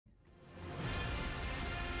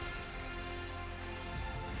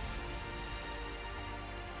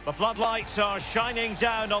The floodlights are shining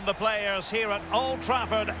down on the players here at Old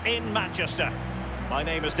Trafford in Manchester. My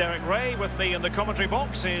name is Derek Ray. With me in the commentary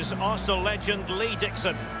box is Arsenal legend Lee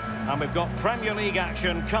Dixon. And we've got Premier League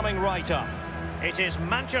action coming right up. It is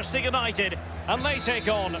Manchester United, and they take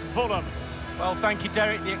on Fulham. Well, thank you,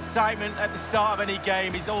 Derek. The excitement at the start of any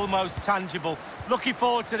game is almost tangible. Looking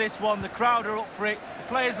forward to this one. The crowd are up for it. The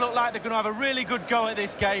players look like they're going to have a really good go at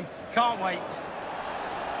this game. Can't wait.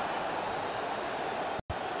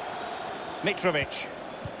 Mitrovic.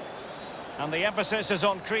 And the emphasis is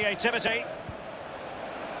on creativity.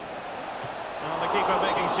 And the keeper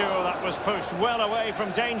making sure that was pushed well away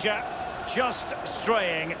from danger. Just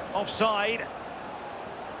straying offside.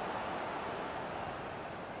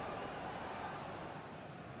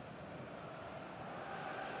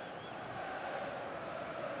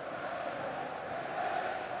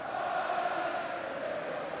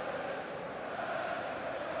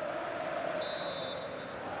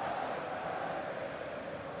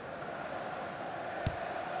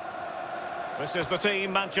 This is the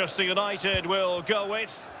team Manchester United will go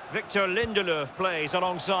with. Victor Lindelöf plays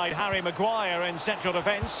alongside Harry Maguire in central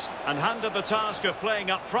defence, and handed the task of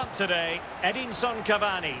playing up front today, Edinson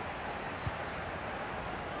Cavani.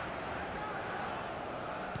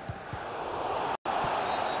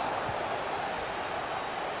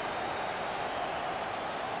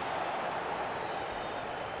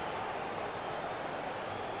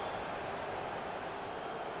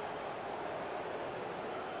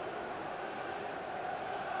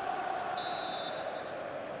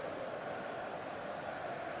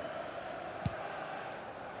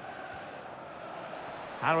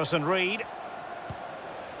 Harrison Reed.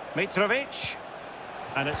 Mitrovic.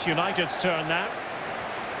 And it's United's turn now.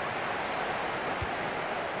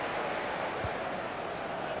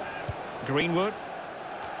 Greenwood.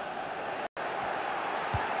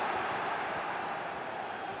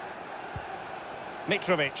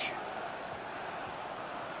 Mitrovic.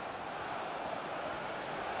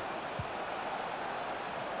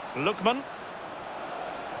 Lookman.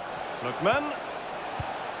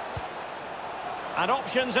 And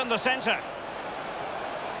options in the centre.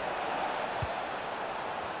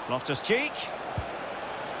 Loftus-Cheek.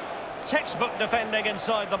 Textbook defending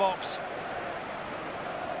inside the box.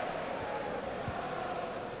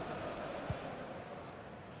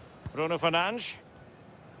 Bruno Fernandes.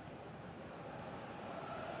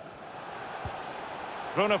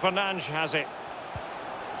 Bruno Fernandes has it.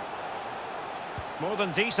 More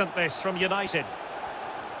than decent this from United.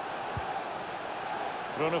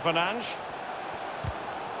 Bruno Fernandes.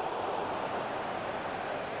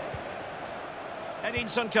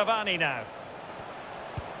 Edinson Cavani now.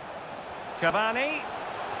 Cavani.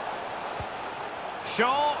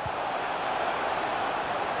 Shaw.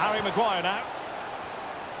 Harry Maguire now.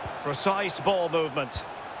 Precise ball movement.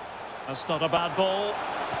 That's not a bad ball.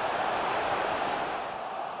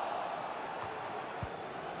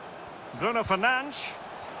 Bruno Fernandes.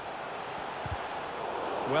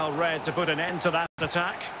 Well read to put an end to that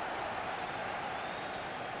attack.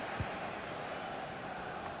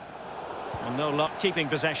 And no luck keeping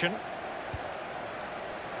possession.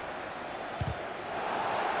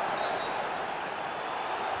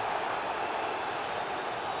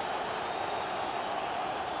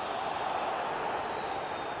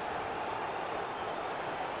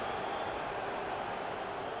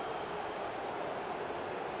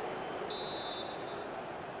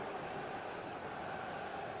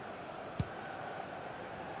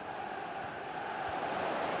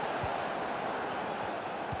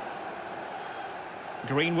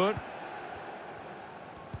 Greenwood.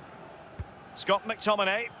 Scott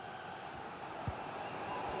McTominay.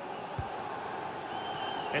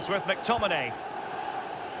 It's with McTominay.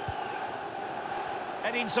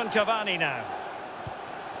 Edinson Cavani now.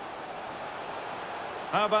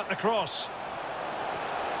 How about the cross?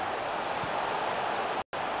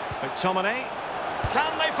 McTominay.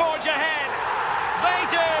 Can they forge ahead?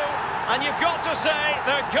 They do! And you've got to say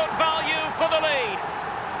they're good value for the lead.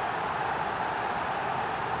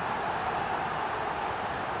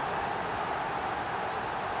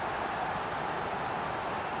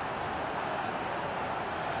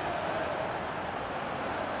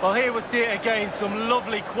 Well, here we'll see it again, some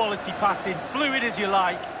lovely quality passing, fluid as you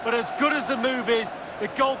like, but as good as the move is, the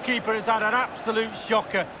goalkeeper has had an absolute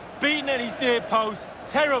shocker. Beaten at his near post,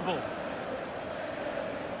 terrible.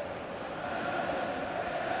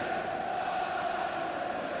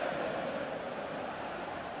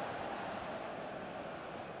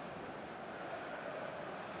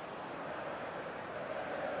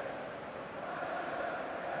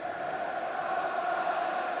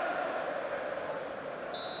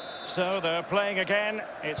 So they're playing again.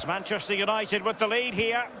 It's Manchester United with the lead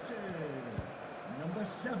here. Number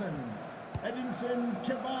 7, Edinson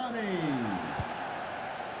Cavani.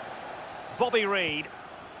 Bobby Reed.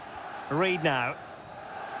 Reed now.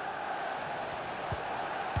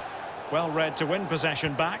 Well read to win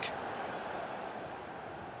possession back.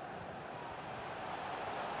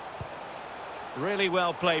 Really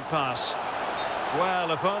well played pass.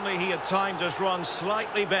 Well, if only he had timed his run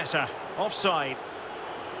slightly better. Offside.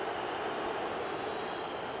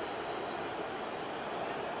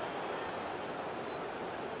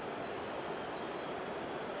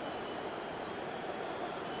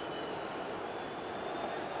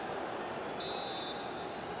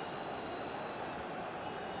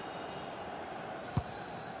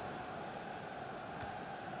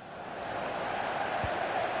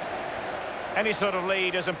 Any sort of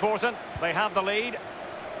lead is important. They have the lead.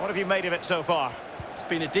 What have you made of it so far? It's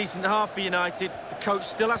been a decent half for United. The coach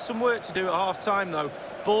still has some work to do at half-time, though.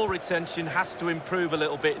 Ball retention has to improve a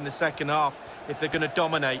little bit in the second half if they're going to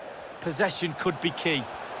dominate. Possession could be key.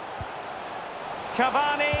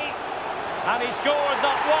 Cavani, and he scored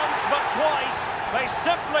not once but twice. They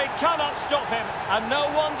simply cannot stop him, and no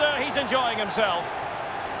wonder he's enjoying himself.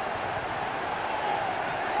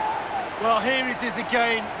 Well, here it is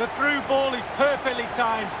again. The through ball is perfectly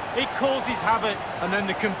timed. It causes havoc, and then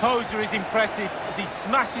the composure is impressive as he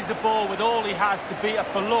smashes the ball with all he has to beat a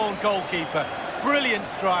forlorn goalkeeper. Brilliant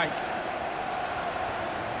strike.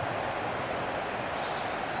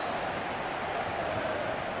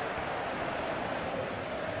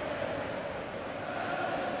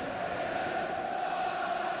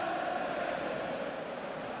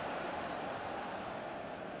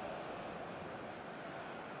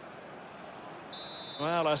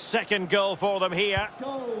 Well, a second goal for them here.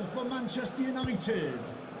 Goal for Manchester United.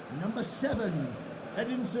 Number 7,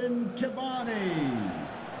 Edinson Cavani.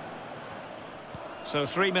 So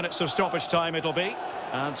 3 minutes of stoppage time it'll be.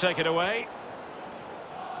 And take it away.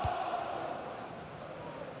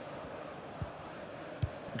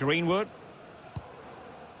 Greenwood.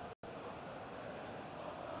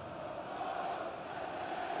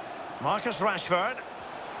 Marcus Rashford.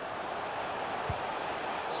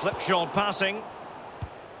 Slipshod passing.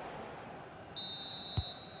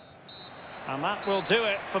 And that will do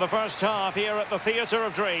it for the first half here at the Theatre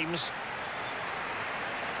of Dreams.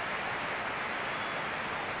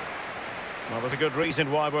 Well, there's a good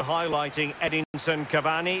reason why we're highlighting Edinson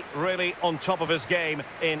Cavani, really on top of his game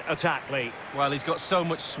in attack, Lee. Well, he's got so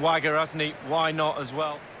much swagger, hasn't he? Why not as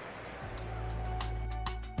well?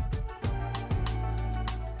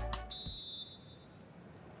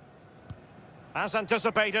 As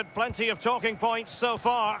anticipated, plenty of talking points so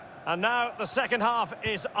far. And now the second half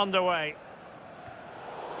is underway.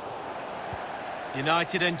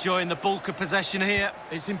 United enjoying the bulk of possession here.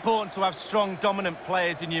 It's important to have strong, dominant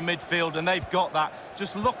players in your midfield, and they've got that.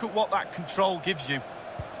 Just look at what that control gives you.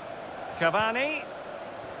 Cavani.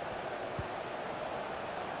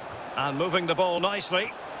 And moving the ball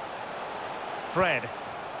nicely. Fred.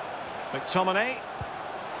 McTominay.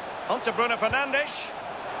 On to Bruno Fernandes.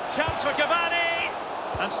 Chance for Cavani.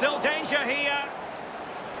 And still danger here.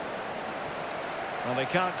 Well, they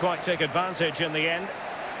can't quite take advantage in the end.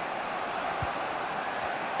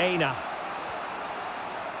 Aina.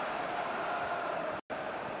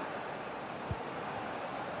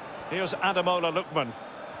 Here's Ademola Lookman.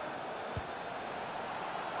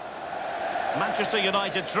 Manchester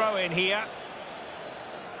United throw in here.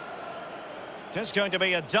 Just going to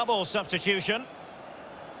be a double substitution.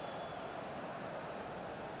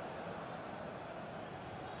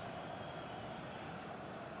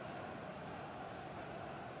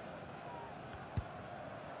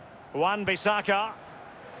 Wan-Bissaka.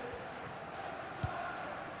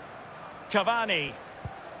 Cavani.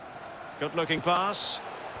 Good-looking pass.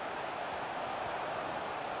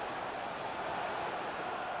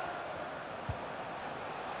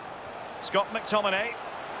 Scott McTominay.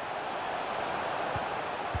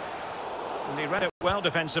 And he read it well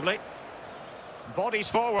defensively. Bodies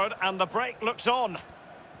forward and the break looks on.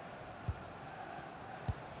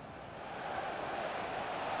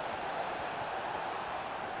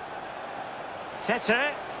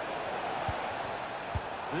 Tete.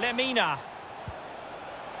 Lemina.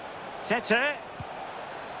 Tete.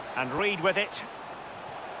 And Reed with it.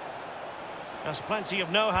 There's plenty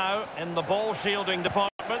of know-how in the ball shielding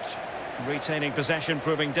department. Retaining possession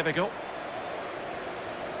proving difficult.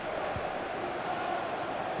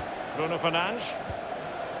 Bruno Fernandes.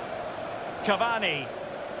 Cavani.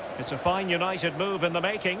 It's a fine United move in the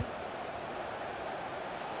making.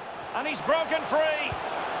 And he's broken free.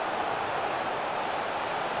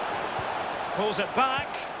 Pulls it back.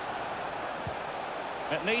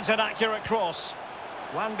 It needs an accurate cross.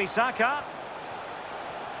 Wan-Bissaka.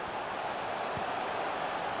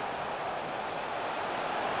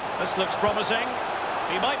 This looks promising.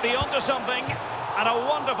 He might be onto something. And a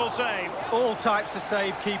wonderful save. All types of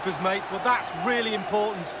save keepers, mate. Well, that's really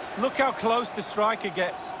important. Look how close the striker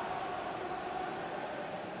gets.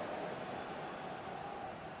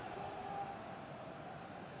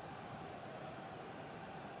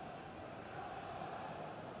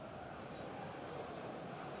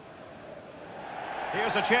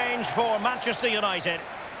 Here's a change for Manchester United.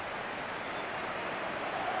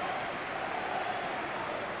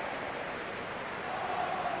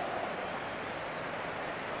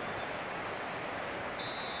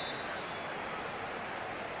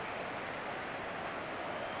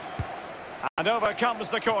 And over comes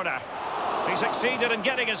the corner. He succeeded in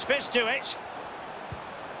getting his fist to it.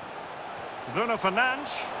 Bruno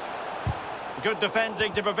Fernandes. Good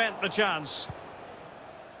defending to prevent the chance.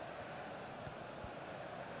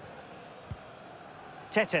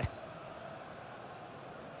 Tete.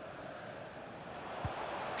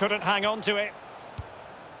 Couldn't hang on to it.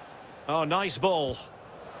 Oh, nice ball.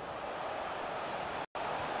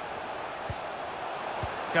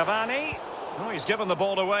 Cavani. Oh, he's given the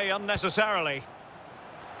ball away unnecessarily.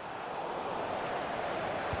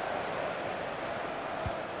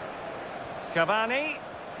 Cavani.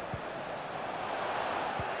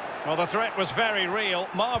 Well, the threat was very real.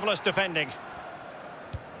 Marvellous defending.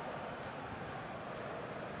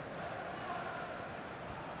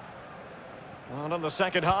 Well, in the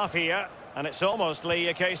second half here, and it's almost, Lee,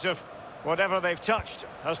 a case of whatever they've touched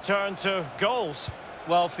has turned to goals.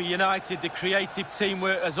 Well, for United, the creative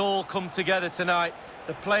teamwork has all come together tonight.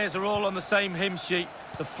 The players are all on the same hymn sheet.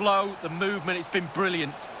 The flow, the movement, it's been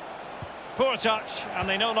brilliant. Poor touch, and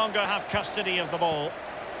they no longer have custody of the ball.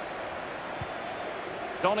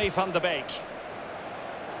 Donny van de Beek.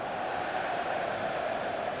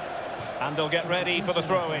 And they'll get ready for the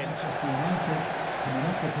throw-in.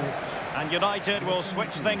 And United will switch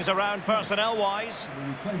things around personnel-wise.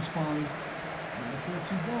 Replaced by number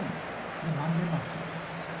 31, Nemanja Matic.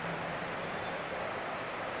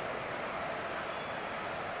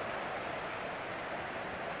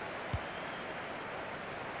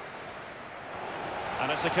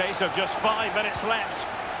 And it's a case of just 5 minutes left.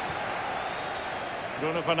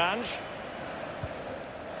 Bruno Fernandes.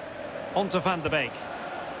 On to Van de Beek.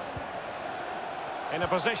 In a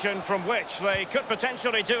position from which they could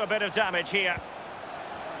potentially do a bit of damage here.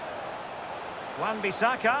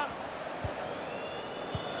 Wan-Bissaka.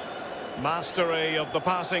 Mastery of the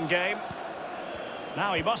passing game.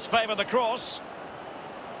 Now he must favour the cross.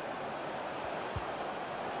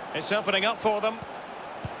 It's opening up for them.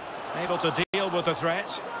 Able to deal with the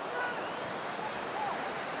threat.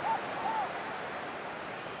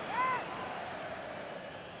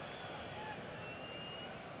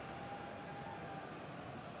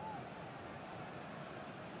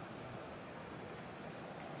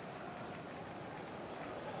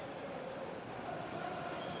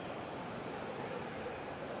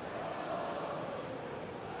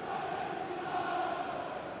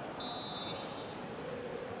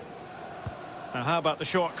 Now how about the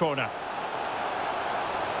short corner?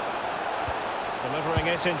 Delivering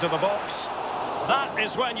it into the box. That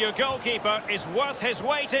is when your goalkeeper is worth his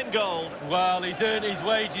weight in gold. Well, he's earned his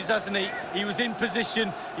wages, hasn't he? He was in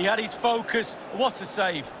position, he had his focus. What a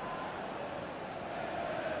save.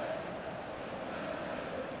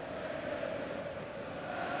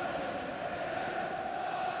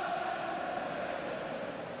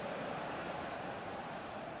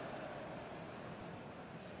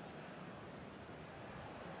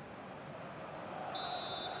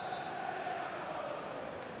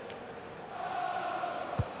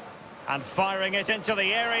 And firing it into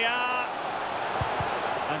the area.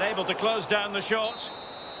 And able to close down the shot.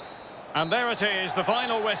 And there it is, the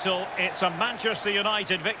final whistle. It's a Manchester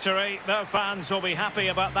United victory. Their fans will be happy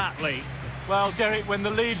about that, Lee. Well, Derek, when the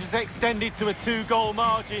lead was extended to a 2-goal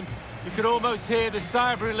margin, you could almost hear the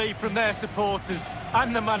sigh of relief from their supporters,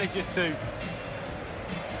 and the manager too.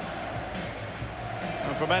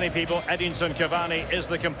 And for many people, Edinson Cavani is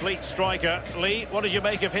the complete striker. Lee, what did you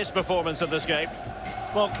make of his performance in this game?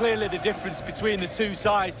 Well, clearly the difference between the two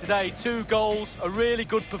sides today. 2 goals, a really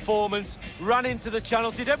good performance, ran into the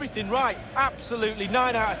channel, did everything right. Absolutely,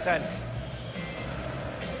 9 out of 10.